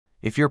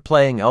If you're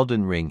playing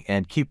Elden Ring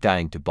and keep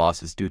dying to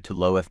bosses due to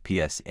low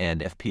FPS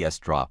and FPS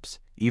drops,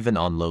 even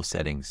on low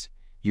settings,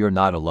 you're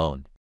not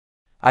alone.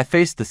 I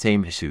faced the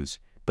same issues,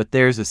 but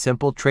there's a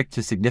simple trick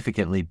to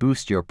significantly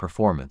boost your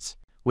performance.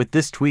 With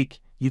this tweak,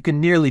 you can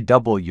nearly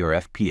double your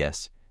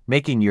FPS,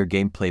 making your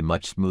gameplay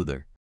much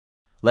smoother.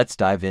 Let's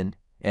dive in,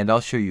 and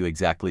I'll show you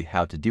exactly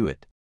how to do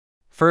it.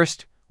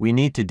 First, we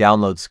need to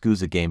download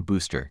SCUSA Game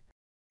Booster.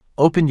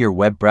 Open your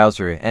web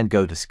browser and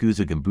go to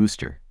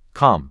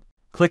scusagamebooster.com.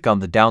 Click on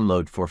the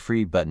Download for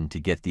Free button to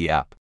get the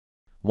app.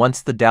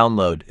 Once the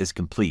download is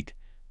complete,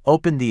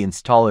 open the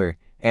installer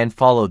and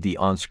follow the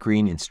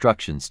on-screen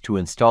instructions to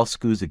install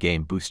SCUSA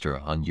Game Booster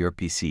on your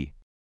PC.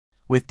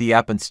 With the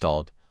app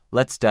installed,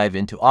 let's dive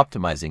into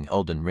optimizing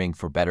Elden Ring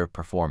for better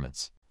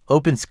performance.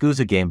 Open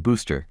SCUSA Game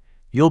Booster.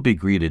 You'll be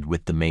greeted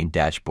with the main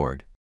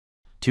dashboard.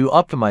 To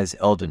optimize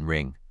Elden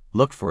Ring,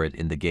 look for it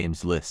in the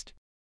games list.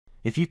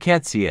 If you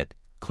can't see it,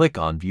 click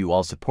on View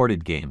All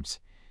Supported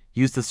Games.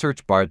 Use the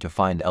search bar to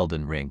find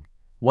Elden Ring.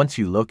 Once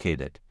you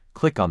locate it,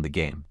 click on the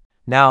game.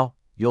 Now,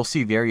 you'll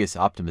see various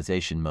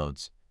optimization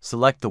modes.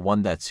 Select the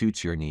one that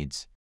suits your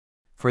needs.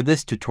 For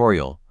this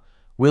tutorial,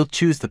 we'll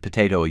choose the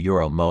Potato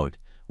Euro mode,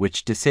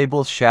 which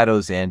disables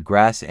shadows and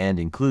grass and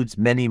includes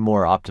many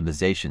more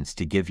optimizations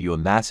to give you a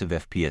massive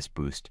FPS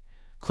boost.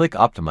 Click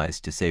Optimize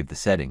to save the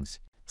settings.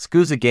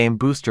 SCUSA Game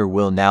Booster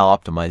will now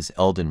optimize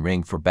Elden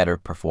Ring for better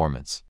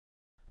performance.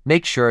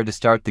 Make sure to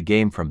start the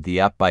game from the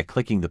app by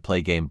clicking the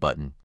Play Game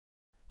button.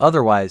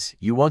 Otherwise,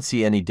 you won't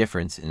see any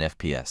difference in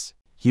FPS.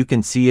 You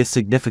can see a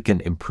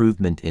significant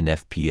improvement in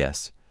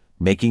FPS,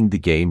 making the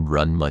game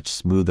run much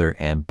smoother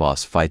and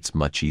boss fights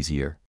much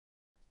easier.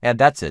 And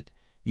that's it.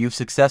 You've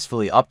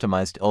successfully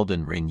optimized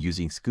Elden Ring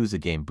using SCUSA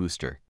Game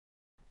Booster.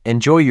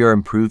 Enjoy your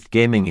improved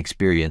gaming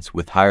experience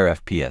with higher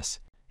FPS.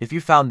 If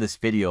you found this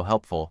video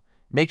helpful,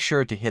 make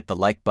sure to hit the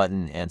like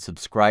button and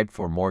subscribe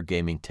for more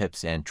gaming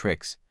tips and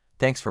tricks.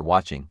 Thanks for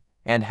watching,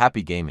 and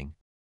happy gaming!